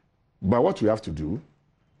 But what we have to do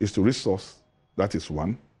is to resource. That is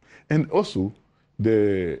one. And also,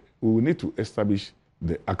 we will need to establish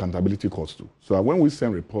the accountability courts too. So when we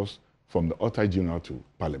send reports from the Auditor General to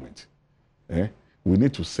Parliament, we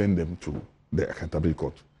need to send them to the accountability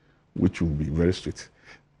court, which will be very strict.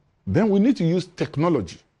 Then we need to use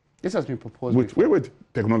technology. This has been proposed. Wait.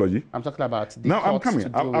 Technology. I'm talking about. Now I'm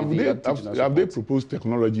coming. Have they proposed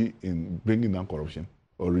technology in bringing down corruption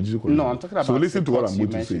or reducing corruption? No, I'm talking about. So listen to what I'm going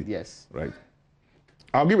to say. Yes. Right.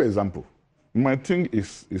 I'll give an example. My thing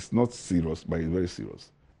is not serious, but it's very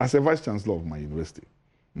serious. As a vice chancellor of my university,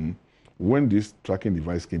 when this tracking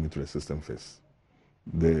device came into the system first,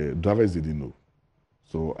 the drivers didn't know.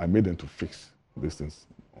 So I made them to fix these things,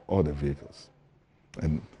 all the vehicles.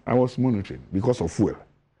 And I was monitoring because of fuel.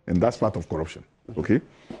 And that's part of corruption, okay?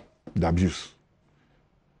 The abuse.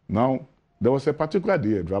 Now, there was a particular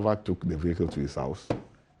day a driver took the vehicle to his house,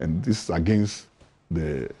 and this is against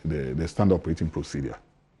the standard operating procedure.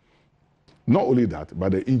 Not only that,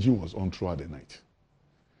 but the engine was on throughout the night.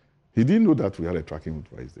 He didn't know that we had a tracking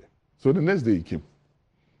device there. So the next day he came.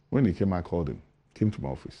 When he came, I called him, came to my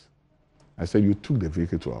office. I said, you took the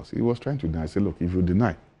vehicle to us. He was trying to deny. I said, look, if you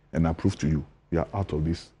deny and I prove to you, you are out of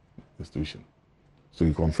this institution. So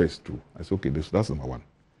he confessed too. I said, okay, that's number one.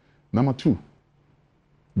 Number two,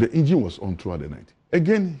 the engine was on throughout the night.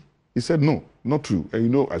 Again, he said, no, not true. And you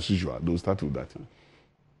know, as usual, they'll start with that.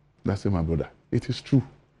 I said, my brother, it is true.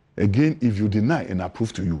 Again, if you deny and I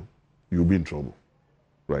prove to you, you'll be in trouble.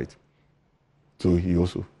 Right? So then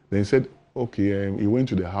he said, okay, he went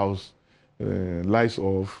to the house, lights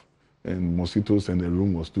off, and mosquitoes, and the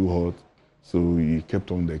room was too hot. So he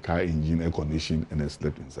kept on the car engine, air conditioning, and then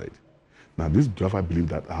slept inside. Now, this driver believed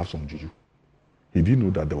that I have some juju. He didn't know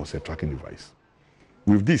that there was a tracking device.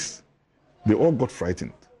 With this, they all got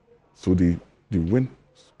frightened. So they went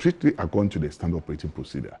strictly according to the standard operating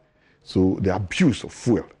procedure. So the abuse of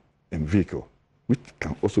fuel and vehicle, which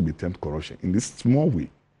can also be termed corruption, in this small way.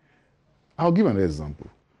 I'll give an example.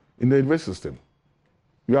 In the university system,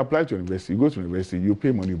 you apply to university, you go to university, you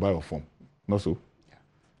pay money, you buy a form. Not so? Yeah.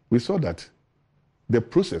 We saw that the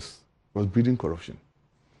process was breeding corruption.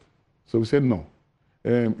 So we said, no.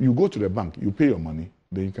 You go to the bank, you pay your money,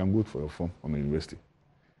 then you can go for your form on the university.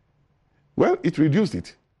 Well, it reduced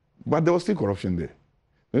it, but there was still corruption there.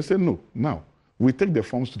 They said, no, now, we take the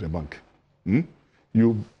forms to the bank.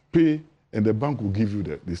 You pay, and the bank will give you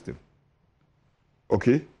this thing.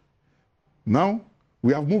 Okay? Now,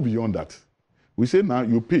 we have moved beyond that. We say now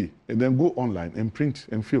you pay, and then go online and print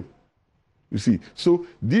and fill. You see, so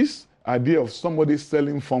this idea of somebody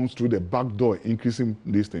selling forms through the back door, increasing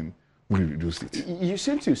this thing, we reduce it. You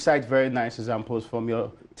seem to cite very nice examples from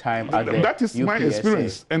your time at the That is my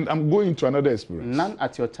experience, and I'm going to another experience. None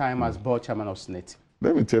at your time as board chairman of SNIT.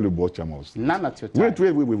 Let me tell you board chairman of SNIT. None at your time. Wait.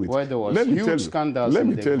 Where there was huge scandals Let in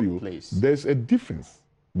me the tell you, place. there's a difference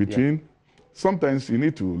between, sometimes you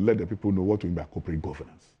need to let the people know what we mean by corporate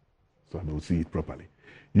governance, so they will see it properly.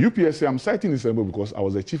 UPSA, I'm citing this example because I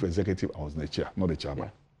was the chief executive, I was the chair, not the chairman.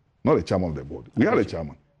 Yeah. Not the chairman of the board. We had a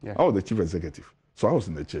chairman. Yeah. I was the chief executive. So I was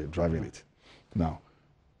in the chair driving it. Now,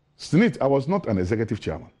 SNIT, I was not an executive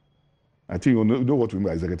chairman. I think you know what we mean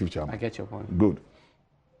by executive chairman. I get your point. Good.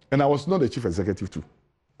 And I was not the chief executive too.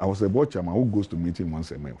 I was a board chairman who goes to meeting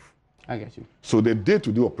once a month. I get you. So the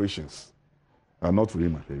day-to-day operations are not really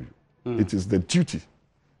my purview. It is the duty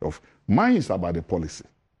of, mine is about the policy.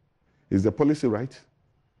 Is the policy right?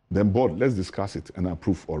 Then board, let's discuss it and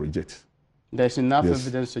approve or reject. There's enough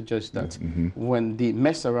evidence to suggest that when the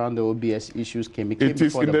mess around the OBS issues came, it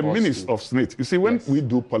is in the minutes of SNIT. You see, when we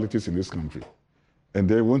do politics in this country, and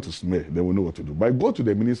they want to smear, they will know what to do. But go to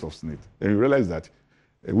the minutes of SNIT, and you realize that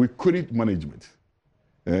we credit management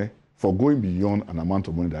for going beyond an amount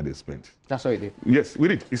of money that they spent. That's what it did? Yes, we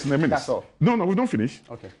did. It's in the minutes. That's all? No, we don't finish.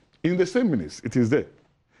 Okay. In the same minutes, it is there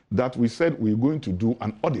that we said we're going to do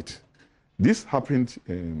an audit. This happened,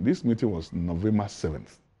 this meeting was November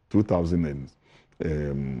 7th,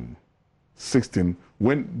 2016,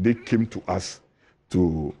 when they came to us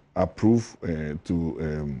to approve an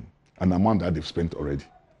amount that they've spent already.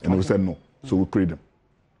 And we said no, so we create them.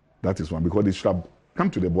 That is one, because they should have come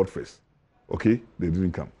to the board first. Okay, they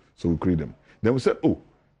didn't come, so we create them. Then we said, oh,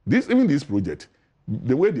 even this project,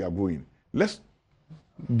 the way they are going, let's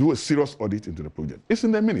do a serious audit into the project. It's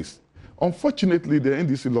in the minutes. Unfortunately, the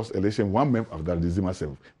NDC lost election 1 month after December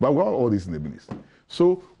 7th, but we have all this in the minutes.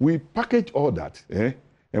 So we packaged all that, and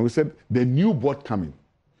we said the new board coming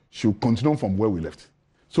should continue from where we left.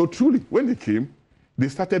 So truly, when they came, They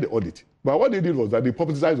started the audit. But what they did was that they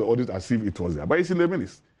publicized the audit as if it was there. But it's in the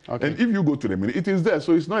minutes. Okay. And if you go to the minute, it is there.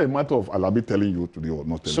 So it's not a matter of Alabi telling you today or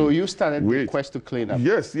not telling you. So you started the quest to clean up?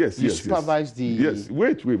 Yes. You supervised the... Yes.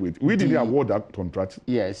 Wait. We didn't award that contract.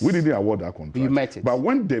 Yes. We didn't award that contract. You met it. But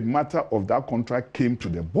when the matter of that contract came to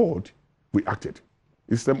the board, we acted.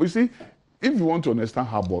 You see, if you want to understand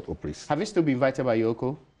how board operates... Have you still been invited by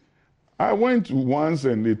Yoko? I went once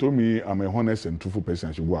and they told me I'm a honest and truthful person.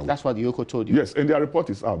 I should go out. That's what Yoko told you? Yes, and their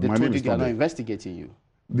report is out. They told you they are not investigating you?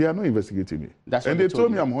 They are not investigating me. That's what and they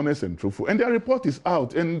told me I'm honest and truthful. And their report is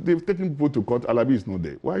out and they've taken people to court. Alabi is not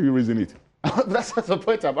there. Why are you raising it? That's the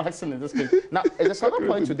point I'm asking in this case. Now, there's another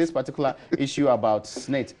point to this particular issue about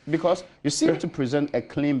SNIT, because you seem to present a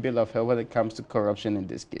clean bill of health when it comes to corruption in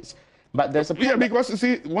this case. But there's a problem. Yeah, because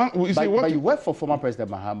but you work for former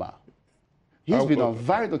President Mahama. He's been on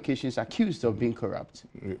varied occasions accused of being corrupt.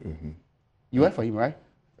 You work for him, right?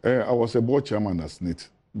 I was a board chairman at SNIT,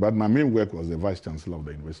 but my main work was the vice chancellor of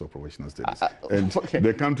the University of Professional Studies. And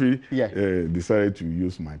the country decided to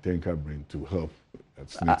use my tanker brain to help at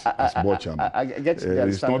SNIT as board chairman. I get the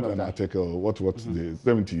it's not an that. article, the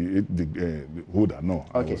 78 the holder, no.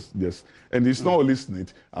 Okay. Yes. And it's not only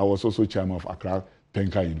SNIT, I was also chairman of Accra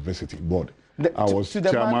Tanker University Board. I was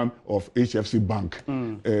chairman of HFC Bank.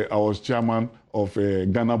 I was chairman of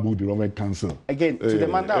Ghana Book Development Council. Again, to the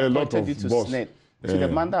man that appointed you to SNET, to the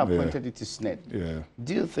man that appointed you to SNET,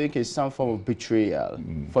 do you think it's some form of betrayal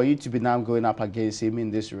for you to be now going up against him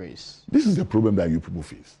in this race? This is the problem that you people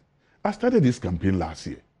face. I started this campaign last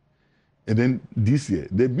year. And then this year,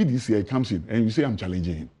 this year comes in and you say I'm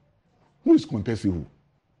challenging him. Who is contesting who?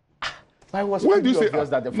 Why was it obvious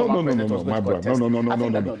that the former president was going to contest? No.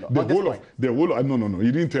 He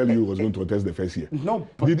didn't tell you he was going to contest the first year.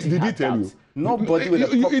 Nobody did he tell you? Nobody with a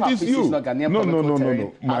proper it is you. No.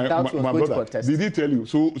 My brother, did he tell you?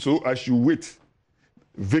 So I should wait.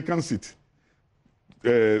 Vacant seat.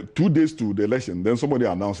 2 days to the election, then somebody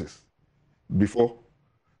announces. Before.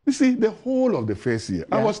 You see, the whole of the first year,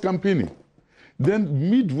 I was campaigning. Then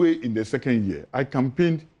midway in the second year, I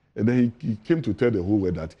campaigned. And then he came to tell the whole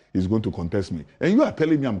world that he's going to contest me. And you are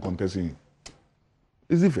telling me I'm contesting him.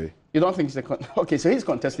 Is it fair? You don't think he's okay, so he's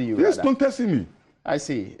contesting you? He's contesting me. I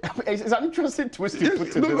see. It's an interesting twist you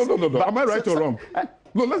put to this. No. Am I right or wrong?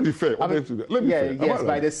 No, let's be fair. Let me be fair. Yes,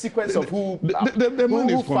 by the sequence of who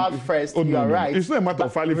filed first, you are right. It's not a matter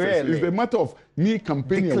of filing first. It's the matter of me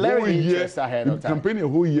campaigning a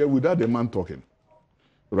whole year without the man talking.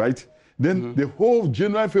 Right? Then the whole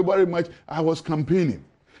January, February, March, I was campaigning.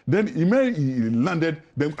 Then he landed,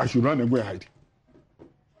 then I should run and go and hide.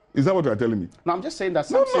 Is that what you're telling me? No, I'm just saying that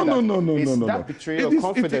No. That betrayal of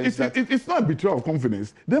confidence. It's not betrayal of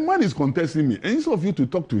confidence. The man is contesting me. And instead of you to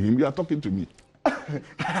talk to him, you are talking to me.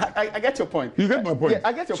 I get your point. You get my point? Yeah,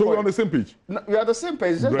 I get your point. So we're on the same page? No, we are on the same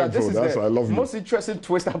page. Just that this is the most interesting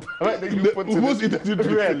twist that you put to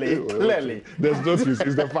this. Clearly. There's no twist.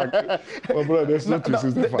 It's the fact. Oh, brother, there's no twist.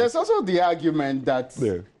 It's the fact. There's also the argument that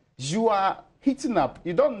you are heating up.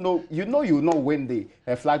 You don't know. You know you will not win the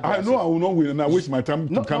flag. I know I will not win, and I waste my time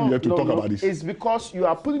to come here to talk about this. It's because you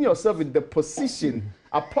are putting yourself in the position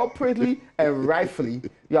appropriately and rightfully.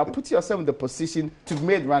 You are putting yourself in the position to be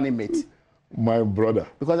made running mate. My brother.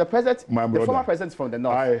 Because the former president is from the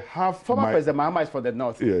north. President Mahama is from the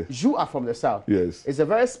north. Yes. You are from the south. Yes. It's a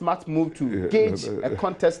very smart move to gauge a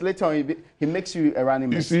contest. Later on, he makes you a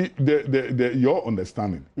running mate. You see, your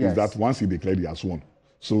understanding is that once he declared he has won.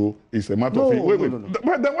 So it's a matter of... Wait.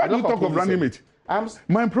 But then why do you talk of running mate?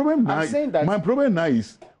 My problem now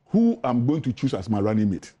is who I'm going to choose as my running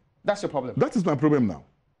mate. That's your problem. That is my problem now.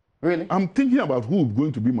 Really? I'm thinking about who is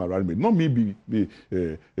going to be my running mate, not me being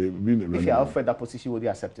a running mate. If you're offered that position, would you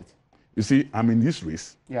accept it? You see, I'm in this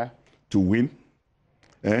race to win,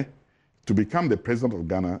 to become the president of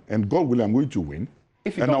Ghana, and God willing, I'm going to win.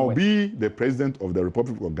 And I'll be the president of the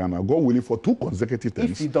Republic of Ghana, God willing, for 2 consecutive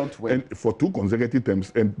terms. If you don't win. And for 2 consecutive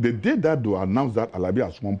terms. And the day that they announced that Alabi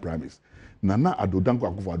has won primaries, Nana Addo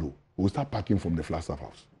Dankwa Akufo-Addo will start packing from the Flagstaff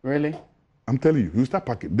House. Really? I'm telling you, he will start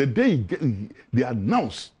packing. The day they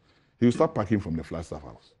announce, he will start packing from the Flagstaff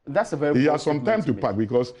House. That's a very... He has some time to pack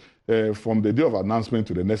because from the day of announcement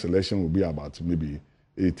to the next election will be about maybe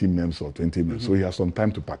 18 months or 20 months. So he has some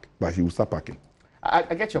time to pack, but he will start packing.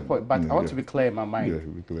 I get your point, but I want to be clear in my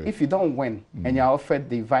mind. If you don't win and you're offered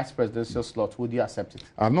the vice presidential slot, would you accept it?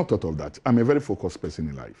 I've not thought of that. I'm a very focused person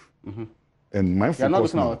in life. And my You're not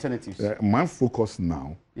looking at alternatives. My focus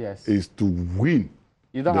now is to win.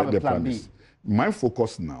 You don't have a plan B. My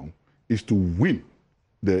focus now is to win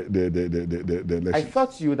the election. I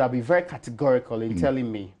thought you would have been very categorical in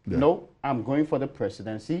telling me, no, I'm going for the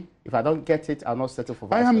presidency. If I don't get it, I'll not settle for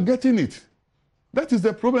vice I am getting it. That is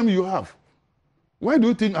the problem you have. Why do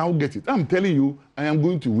you think I'll get it? I'm telling you, I am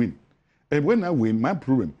going to win. And when I win, my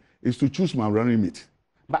problem is to choose my running mate.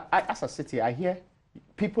 But as a city, I hear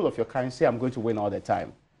people of your kind say I'm going to win all the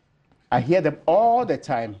time. I hear them all the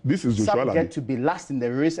time. This is some Alabi. Get to be last in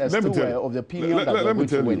the race and still were of the opinion that they're going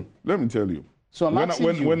to win. Let me tell you. So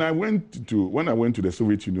when I went to the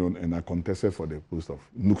Soviet Union and I contested for the post of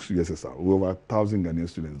NUCS USSR, over 1,000 Ghanaian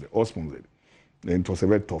students, they all sponsored. And it was a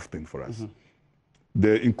very tough thing for us.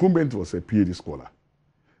 The incumbent was a PhD scholar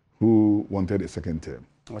who wanted a second term.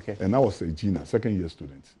 Okay. And I was a GINA, second-year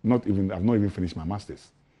student. I've not even finished my master's.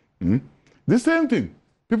 The same thing.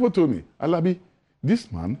 People told me, Alabi, this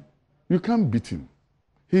man, you can't beat him.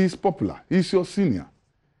 He is popular. He's your senior.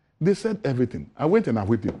 They said everything. I went and I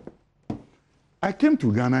whipped him. I came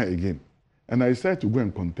to Ghana again, and I decided to go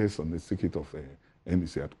and contest on the circuit of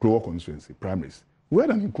NEC at Krowa constituency, primaries. We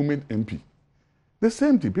had an incumbent MP. The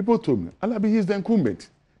same thing. People told me, Alabi, he's the incumbent.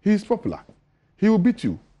 He is popular. He will beat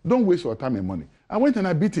you. Don't waste your time and money. I went and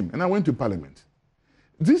I beat him, and I went to parliament.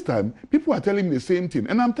 This time, people are telling me the same thing,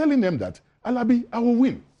 and I'm telling them that, Alabi, I will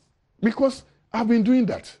win, because I've been doing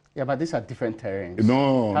that. Yeah, but these are different terrains.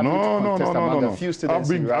 No.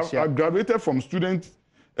 I've graduated from student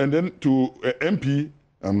and then to MP,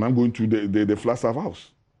 and I'm going to the Flagstaff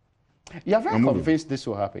House. You're very convinced this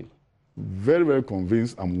will happen? Very, very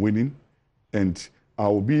convinced I'm winning, and I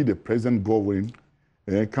will be the president governing.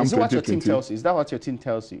 Come Is that what your team tells you? Is that what your team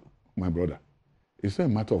tells you? My brother, it's not a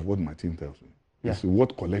matter of what my team tells me. Yeah. It's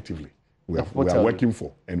what collectively we are working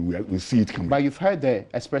for, and we see it coming. But you've heard the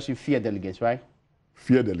expression fear delegates, right?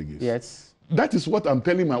 Fear delegates. Yes. That is what I'm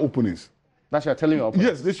telling my opponents. That's what you're telling your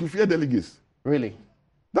opponents? Yes, they should fear delegates. Really?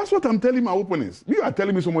 That's what I'm telling my opponents. You are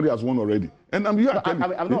telling me somebody has won already. And I'm not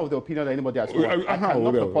of the opinion that anybody has won. I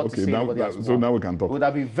cannot purport to say anybody has won. So now we can talk. Would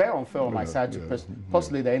that be very unfair on my side to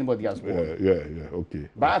postulate that anybody has won? Okay.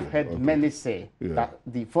 But I've heard many say that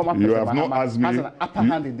the former president has an upper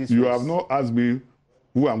hand in this race. You have not asked me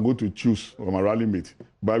who I'm going to choose for my rally mate.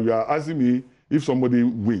 But you are asking me if somebody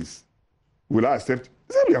wins, will I accept?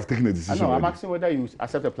 We have taken a decision. I'm asking whether you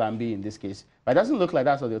accept a plan B in this case. But it doesn't look like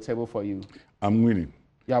that's on the table for you. I'm winning.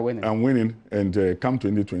 You are winning. I'm winning, and come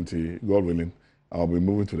 2020, God willing, I'll be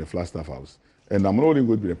moving to the Flagstaff House. And I'm not only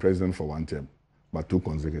going to be the president for one term, but 2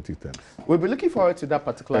 consecutive terms. We'll be looking forward to that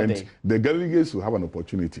particular day. The delegates will have an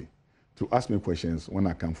opportunity to ask me questions when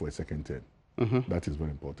I come for a second term. That is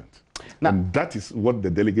very important. Now, and that is what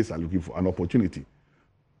the delegates are looking for, an opportunity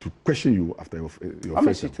to question you after your first term. What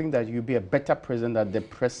makes you think that you'll be a better president than the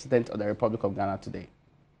president of the Republic of Ghana today?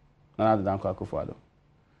 Nana Danko Akufo-Addo.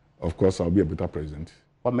 Of course, I'll be a better president.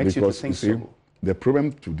 What makes you think so? The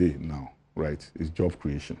problem today now, right, is job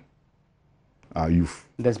creation. Our youth.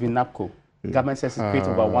 There's been NAPCO. Government says it's created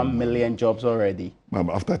over 1 million jobs already.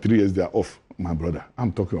 After 3 years, they are off. My brother,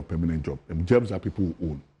 I'm talking about permanent job. And jobs are people who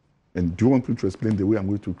own. And do you want me to explain the way I'm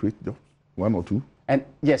going to create jobs? 1 or 2? And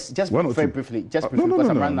yes, just very briefly, because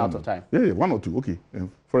I'm running out of time. Yeah, 1 or 2, okay.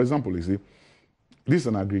 For example, you see, this is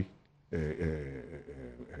an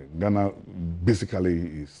Ghana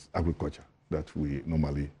basically is agriculture that we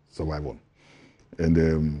normally survive on.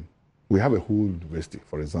 And we have a whole university,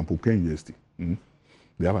 for example, Ken University.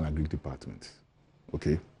 They have an agri department,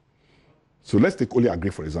 okay? So let's take only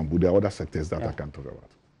agri, for example. There are other sectors that I can talk about.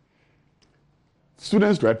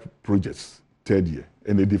 Students write projects 3rd year,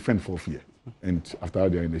 and they defend 4th year. And after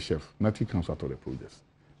they're in the chef, nothing comes out of the projects.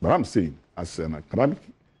 But I'm saying, as an academic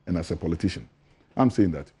and as a politician, I'm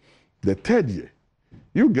saying that the 3rd year,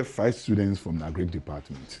 you get 5 students from the agri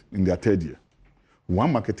department in their 3rd year,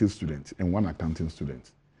 1 marketing student and 1 accounting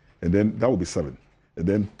student. And then that will be 7. And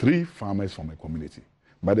then 3 farmers from a community.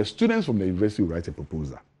 But the students from the university will write a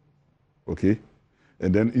proposal. Okay?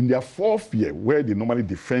 And then in their 4th year, where they normally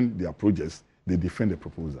defend their projects, they defend the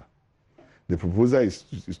proposal. The proposal is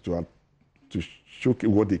to show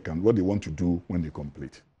what they want to do when they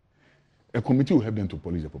complete. A committee will help them to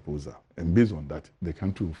polish the proposal. And based on that, the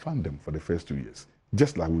country will fund them for the first 2 years,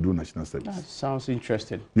 just like we do national service. That sounds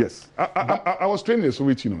interesting. Yes. I was trained in the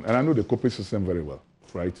Soviet Union, and I know the corporate system very well,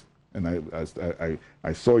 right? And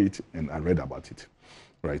I saw it and I read about it,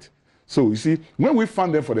 right? So you see, when we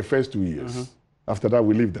fund them for the first 2 years, after that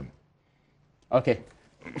we leave them. Okay.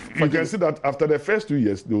 You can see that after the first 2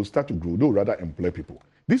 years, they will start to grow. They will rather employ people.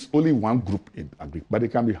 This is only one group in agri, but there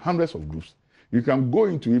can be hundreds of groups. You can go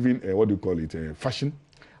into even, fashion.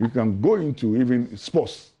 You can go into even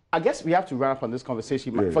sports. I guess we have to wrap up on this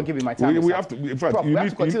conversation. Forgive me, my time we have to. In fact, Prof, we have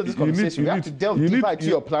to continue this conversation. We have to delve deeper into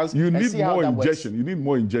your plans and see how that works. You need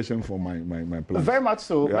more injection for my plans. Very much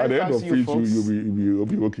so. At the end of it, you'll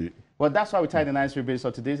be okay. Well, that's why we tied the nice ribbons.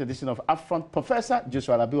 So today's edition of Upfront, Professor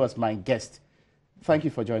Joshua Alabi was my guest. Thank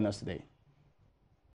you for joining us today.